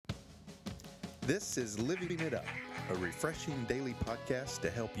This is Living It Up, a refreshing daily podcast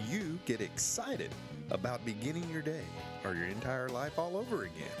to help you get excited about beginning your day or your entire life all over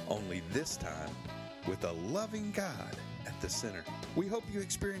again. Only this time with a loving God at the center. We hope you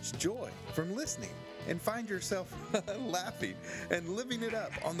experience joy from listening and find yourself laughing and living it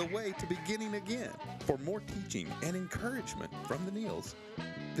up on the way to beginning again. For more teaching and encouragement from the Neils,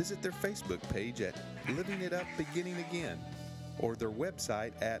 visit their Facebook page at Living It Up Beginning Again or their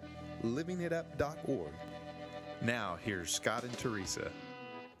website at livingitup.org. Now, here's Scott and Teresa.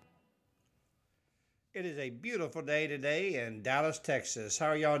 It is a beautiful day today in Dallas, Texas. How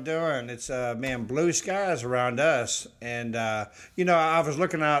are y'all doing? It's, blue skies around us. And, I was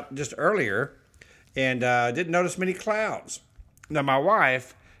looking out just earlier and didn't notice many clouds. Now, my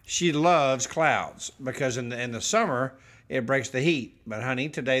wife, she loves clouds because in the summer, it breaks the heat. But, honey,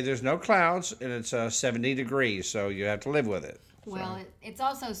 today there's no clouds and it's 70 degrees, so you have to live with it. Well, it's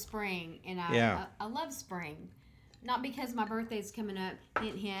also spring, and I love spring. Not because my birthday's coming up,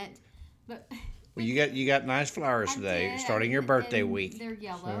 hint, hint, but... Well, you got nice flowers today, starting your birthday week. They're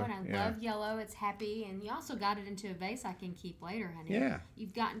yellow, and I love yellow. It's happy, and you also got it into a vase I can keep later, honey. Yeah.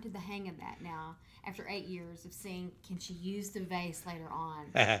 You've gotten to the hang of that now. After 8 years of seeing, can she use the vase later on?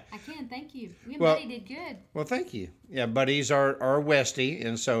 I can, thank you. You and Buddy did good. Well, thank you. Yeah, Buddy's our Westie,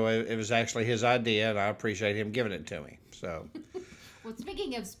 and so it was actually his idea, and I appreciate him giving it to me. So. Well,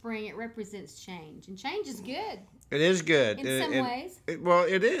 speaking of spring, it represents change, and change is good. It is good. In some ways.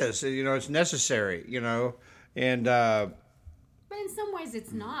 It is. It's necessary, and... But in some ways,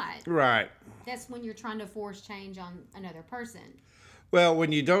 it's not. Right. That's when you're trying to force change on another person. Well,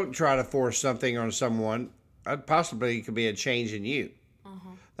 when you don't try to force something on someone, possibly it could be a change in you.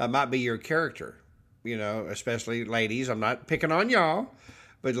 Uh-huh. That might be your character, especially ladies. I'm not picking on y'all,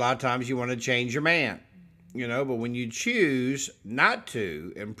 but a lot of times you want to change your man, but when you choose not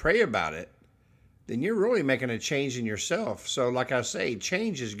to and pray about it, then you're really making a change in yourself. So like I say,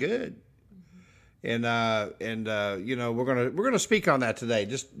 change is good. Mm-hmm. We're gonna speak on that today,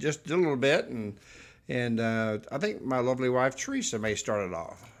 just a little bit, and I think my lovely wife Teresa may start it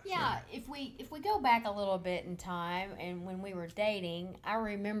off. Yeah, if we go back a little bit in time, and when we were dating, I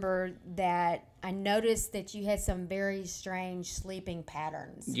remember that I noticed that you had some very strange sleeping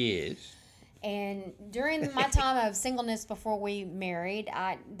patterns. Yes. And during my time of singleness before we married,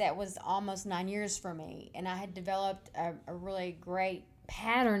 that was almost 9 years for me, and I had developed a really great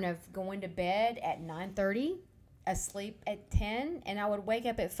pattern of going to bed at 9:30, asleep at 10, and I would wake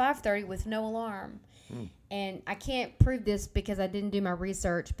up at 5:30 with no alarm. And I can't prove this because I didn't do my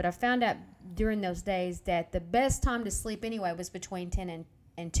research, but I found out during those days that the best time to sleep anyway was between 10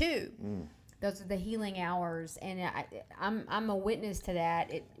 and 2. Those are the healing hours, and I'm a witness to that.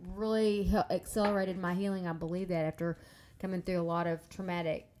 It really accelerated my healing. I believe that after coming through a lot of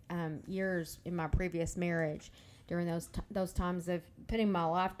traumatic years in my previous marriage, during those times of putting my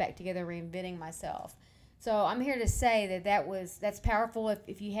life back together, reinventing myself. So I'm here to say that's powerful.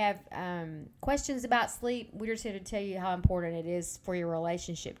 If you have questions about sleep, we're just here to tell you how important it is for your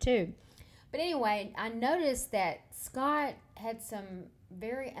relationship too. But anyway, I noticed that Scott had some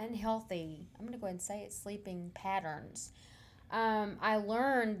very unhealthy, I'm going to go ahead and say it, sleeping patterns. I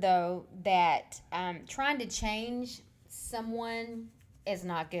learned, though, that trying to change someone is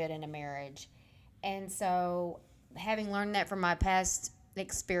not good in a marriage. And so, having learned that from my past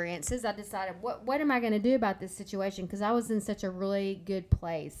experiences, I decided, what am I going to do about this situation? Because I was in such a really good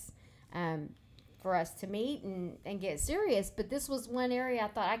place for us to meet and get serious. But this was one area I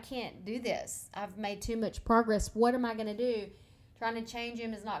thought, I can't do this. I've made too much progress. What am I going to do? Trying to change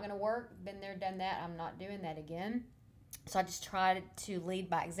him is not going to work. Been there, done that. I'm not doing that again. So I just tried to lead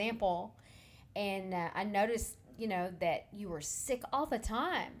by example. And I noticed, that you were sick all the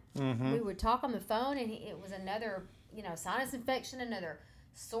time. Mm-hmm. We would talk on the phone, and it was another, sinus infection, another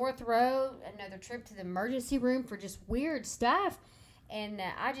sore throat, another trip to the emergency room for just weird stuff. And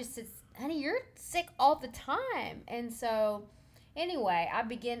I just said, honey, you're sick all the time. And so anyway, I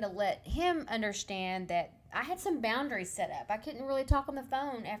began to let him understand that I had some boundaries set up. I couldn't really talk on the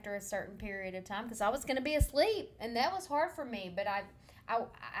phone after a certain period of time because I was going to be asleep, and that was hard for me. But I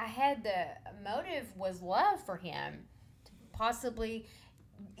had the motive was love for him to possibly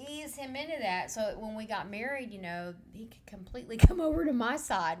ease him into that, so that when we got married, he could completely come over to my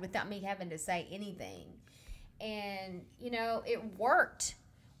side without me having to say anything. And it worked.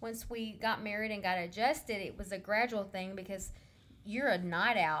 Once we got married and got adjusted, it was a gradual thing because you're a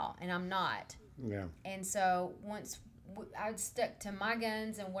night owl and I'm not. Yeah. And so once I stuck to my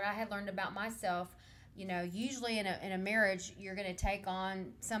guns and what I had learned about myself, Usually in a marriage, you're going to take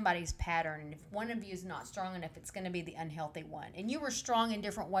on somebody's pattern. And if one of you is not strong enough, it's going to be the unhealthy one. And you were strong in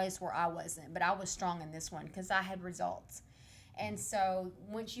different ways where I wasn't, but I was strong in this one because I had results. And so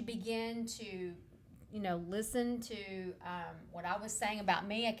once you begin to, listen to what I was saying about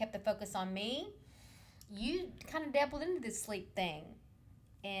me, I kept the focus on me. You kind of dabbled into this sleep thing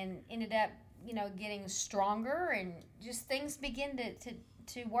and ended up, getting stronger, and just things begin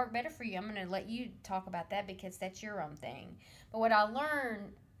to work better for you. I'm going to let you talk about that because that's your own thing. But what I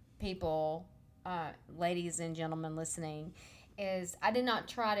learned, people, ladies and gentlemen listening, is I did not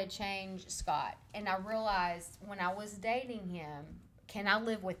try to change Scott. And I realized when I was dating him, can I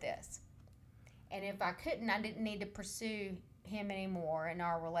live with this? And if I couldn't, I didn't need to pursue him anymore in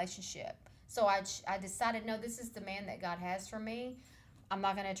our relationship. So I decided, no, this is the man that God has for me. I'm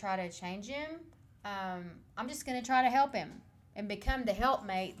not going to try to change him. I'm just going to try to help him and become the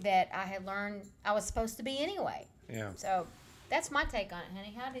helpmate that I had learned I was supposed to be anyway. Yeah. So that's my take on it,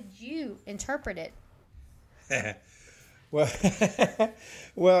 honey. How did you interpret it? Well,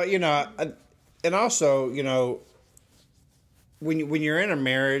 and also, when you're in a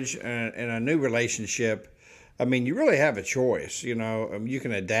marriage and a new relationship, I mean, you really have a choice. You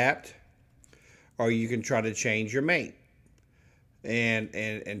can adapt, or you can try to change your mate,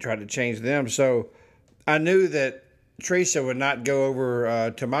 and try to change them. So I knew that Teresa would not go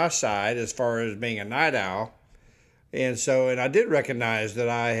over to my side as far as being a night owl. And I did recognize that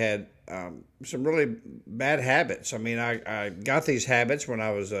I had some really bad habits. I mean, I got these habits when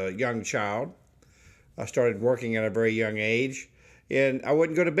I was a young child. I started working at a very young age, and I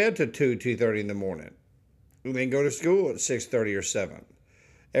wouldn't go to bed till 2:30 in the morning, and then go to school at 6:30 or 7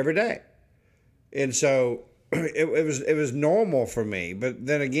 every day. And so it was normal for me. But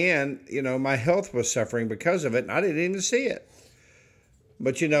then again, my health was suffering because of it, and I didn't even see it.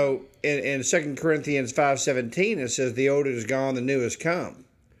 But in 2 Corinthians 5:17, it says the old is gone, the new has come.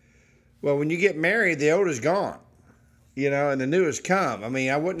 Well, when you get married, the old is gone, and the new has come. I mean,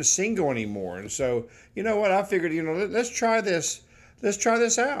 I wasn't single anymore. And so, what? I figured, let's try this. Let's try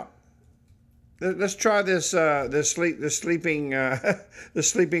this out. Let's try this sleeping thing.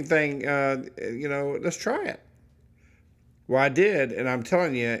 Let's try it. Well, I did, and I'm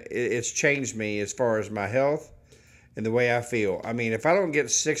telling you, it's changed me as far as my health and the way I feel. I mean, if I don't get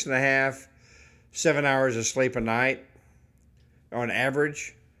 6.5, 7 hours of sleep a night on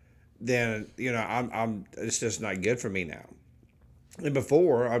average, then it's just not good for me now. And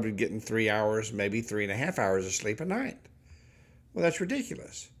before, I've been getting 3 hours, maybe 3.5 hours of sleep a night. Well, that's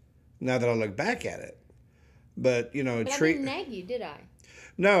ridiculous. Now that I look back at it, but I didn't nag you, did I?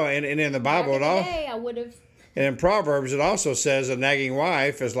 No, and in the Bible Back in the day, I would have. And in Proverbs, it also says a nagging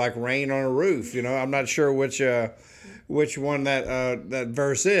wife is like rain on a roof. I'm not sure which one that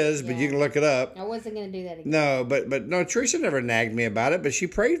verse is, but you can look it up. I wasn't going to do that again. No, but no, Teresa never nagged me about it, but she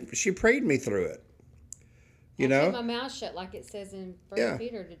prayed me through it. I kept my mouth shut, like it says in 1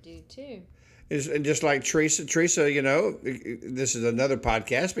 Peter to do too. And just like Teresa, this is another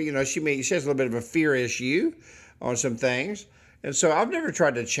podcast, but she has a little bit of a fear issue on some things, and so I've never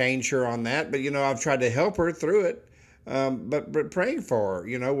tried to change her on that, but I've tried to help her through it, but praying for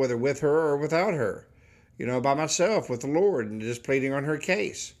her, whether with her or without her, by myself with the Lord, and just pleading on her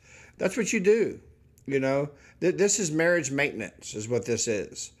case. That's what you do, This is marriage maintenance, is what this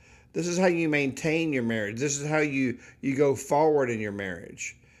is. This is how you maintain your marriage. This is how you go forward in your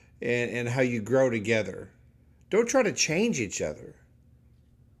marriage. And how you grow together. Don't try to change each other.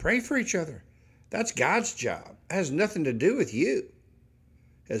 Pray for each other. That's God's job. It has nothing to do with you.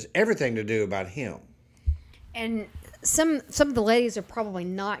 It has everything to do about Him. And some of the ladies are probably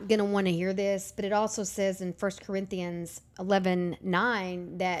not going to want to hear this, but it also says in 1 Corinthians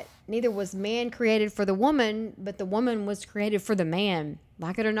 11:9 that neither was man created for the woman, but the woman was created for the man.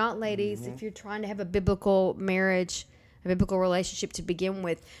 Like it or not, ladies, if you're trying to have a biblical marriage, a biblical relationship to begin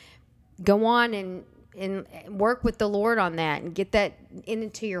with, go on and work with the Lord on that and get that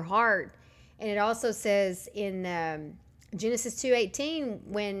into your heart. And it also says in Genesis 2:18,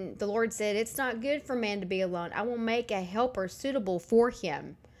 when the Lord said, it's not good for man to be alone. I will make a helper suitable for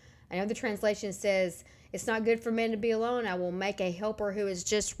him. I know the translation says, it's not good for man to be alone. I will make a helper who is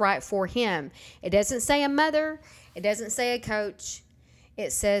just right for him. It doesn't say a mother. It doesn't say a coach.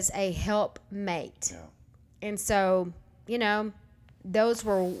 It says a helpmate. Yeah. And so, those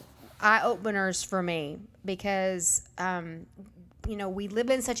were eye-openers for me because, we live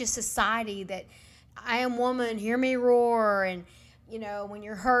in such a society that I am woman, hear me roar, and, when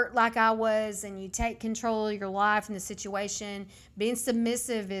you're hurt like I was and you take control of your life and the situation, being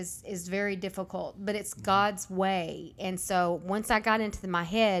submissive is very difficult, but it's God's way. And so once I got into my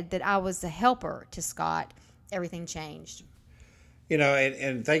head that I was a helper to Scott, everything changed.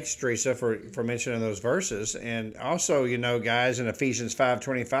 And thanks, Teresa, for mentioning those verses. And also, guys, in Ephesians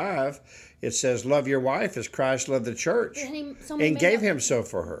 5:25, it says, love your wife as Christ loved the church and gave himself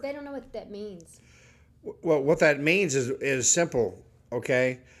for her. They don't know what that means. Well, what that means is simple,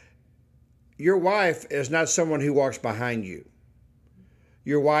 okay? Your wife is not someone who walks behind you.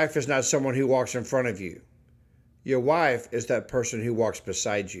 Your wife is not someone who walks in front of you. Your wife is that person who walks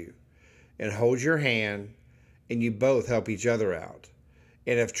beside you and holds your hand, and you both help each other out.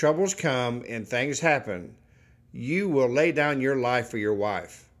 And if troubles come and things happen, you will lay down your life for your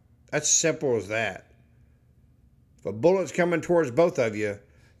wife. That's simple as that. If a bullet's coming towards both of you,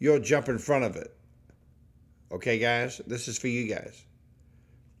 you'll jump in front of it. Okay, guys? This is for you guys.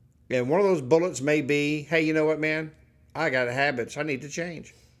 And one of those bullets may be, hey, you know what, man? I got habits I need to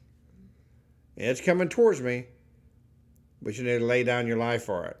change. And it's coming towards me, but you need to lay down your life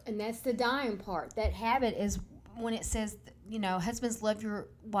for it. And that's the dying part. That habit is when it says, husbands, love your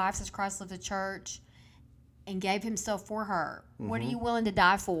wives as Christ loved the church and gave himself for her. Mm-hmm. What are you willing to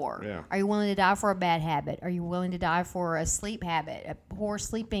die for? Yeah. Are you willing to die for a bad habit? Are you willing to die for a sleep habit, a poor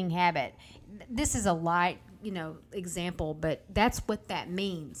sleeping habit? This is a light, example, but that's what that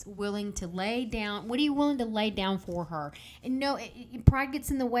means. Willing to lay down. What are you willing to lay down for her? And pride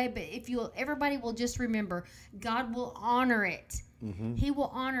gets in the way, but everybody will just remember, God will honor it. Mm-hmm. He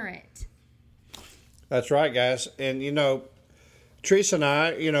will honor it. That's right, guys. And, Teresa and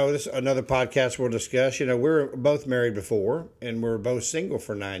I, this is another podcast we'll discuss. We were both married before, and we were both single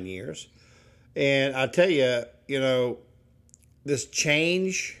for 9 years. And I tell you, this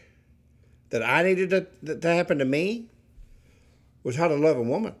change that I needed to happen to me was how to love a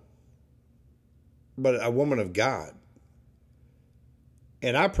woman, but a woman of God.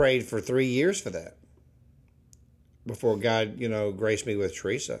 And I prayed for 3 years for that before God, graced me with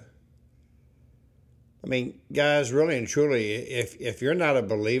Teresa. I mean, guys, really and truly, if you're not a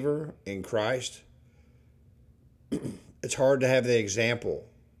believer in Christ, it's hard to have the example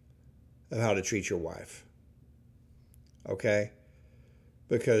of how to treat your wife. Okay?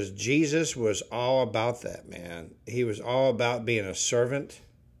 Because Jesus was all about that, man. He was all about being a servant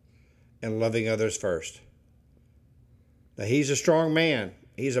and loving others first. Now, he's a strong man.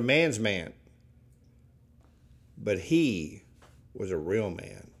 He's a man's man. But he was a real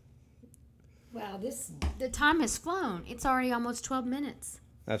man. Wow, the time has flown. It's already almost 12 minutes.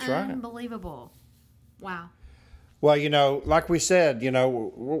 That's right. Unbelievable. Wow. Well, like we said,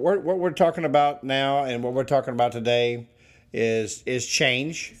 what we're talking about now and what we're talking about today is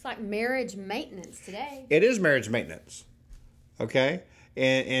change. It's like marriage maintenance today. It is marriage maintenance. Okay?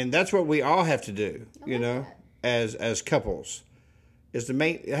 And that's what we all have to do, as couples, is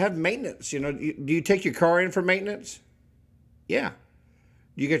to have maintenance. Do you take your car in for maintenance? Yeah.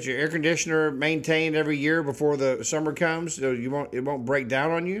 You get your air conditioner maintained every year before the summer comes so it won't break down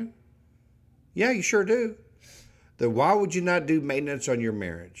on you? Yeah, you sure do. Then why would you not do maintenance on your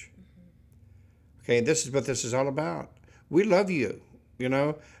marriage? Okay, this is what this is all about. We love you,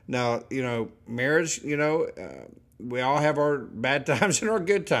 Now, marriage, we all have our bad times and our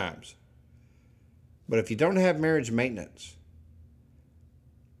good times. But if you don't have marriage maintenance,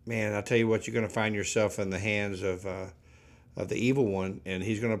 man, I tell you what, you're going to find yourself in the hands of the evil one, and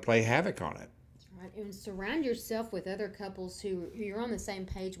he's going to play havoc on it. That's right. And surround yourself with other couples who you're on the same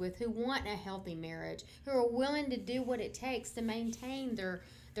page with, who want a healthy marriage, who are willing to do what it takes to maintain their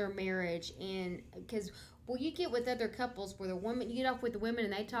marriage. And because you get with other couples where you get off with the women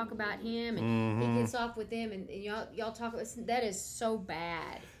and they talk about him, and he gets off with them, and y'all talk about that is so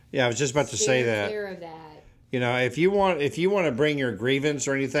bad. Yeah, I was just about to say that. Clear of that. If you want to bring your grievance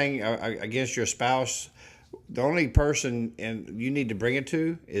or anything against your spouse, the only person you need to bring it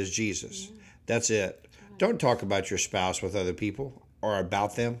to is Jesus. Yeah. That's it. Right. Don't talk about your spouse with other people or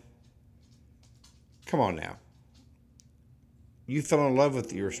about them. Come on now. You fell in love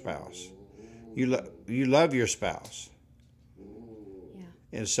with your spouse. You love your spouse. Yeah.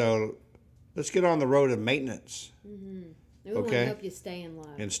 And so let's get on the road of maintenance. Mm-hmm. We want to help you stay in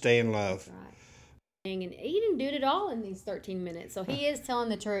love. And stay in love. Right. And he didn't do it all in these 13 minutes, so he is telling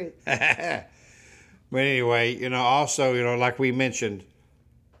the truth. But anyway, also, like we mentioned,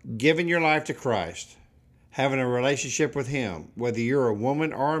 giving your life to Christ, having a relationship with Him, whether you're a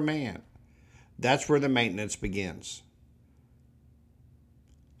woman or a man, that's where the maintenance begins.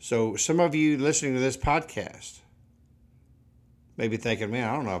 So some of you listening to this podcast may be thinking, man,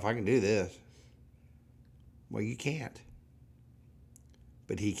 I don't know if I can do this. Well, you can't.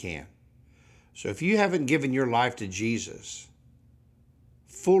 but he can. So if you haven't given your life to Jesus,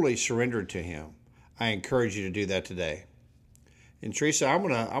 fully surrendered to him, I encourage you to do that today. And Teresa, I'm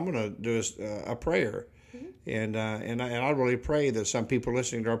gonna do a prayer, and I really pray that some people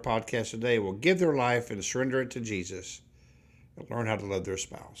listening to our podcast today will give their life and surrender it to Jesus, and learn how to love their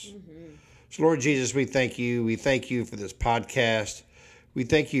spouse. So Lord Jesus, we thank you. We thank you for this podcast. We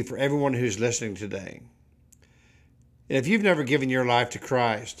thank you for everyone who's listening today. And if you've never given your life to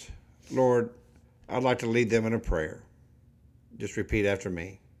Christ, Lord, I'd like to lead them in a prayer. Just repeat after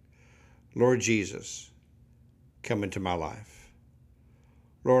me. Lord Jesus, come into my life.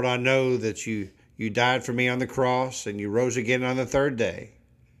 Lord, I know that you died for me on the cross and you rose again on the third day.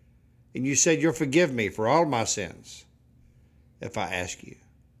 And you said you'll forgive me for all my sins if I ask you.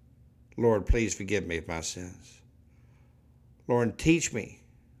 Lord, please forgive me of my sins. Lord, teach me.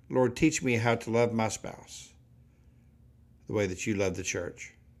 Lord, teach me how to love my spouse the way that you love the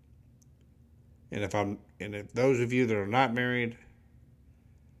church. And if those of you that are not married,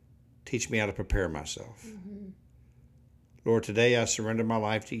 teach me how to prepare myself. Lord, today I surrender my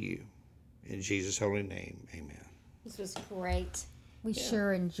life to you. In Jesus' holy name, amen. This was great. We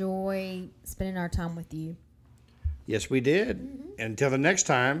sure enjoy spending our time with you. Yes, we did. Until the next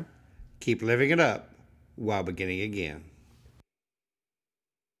time, keep living it up while beginning again.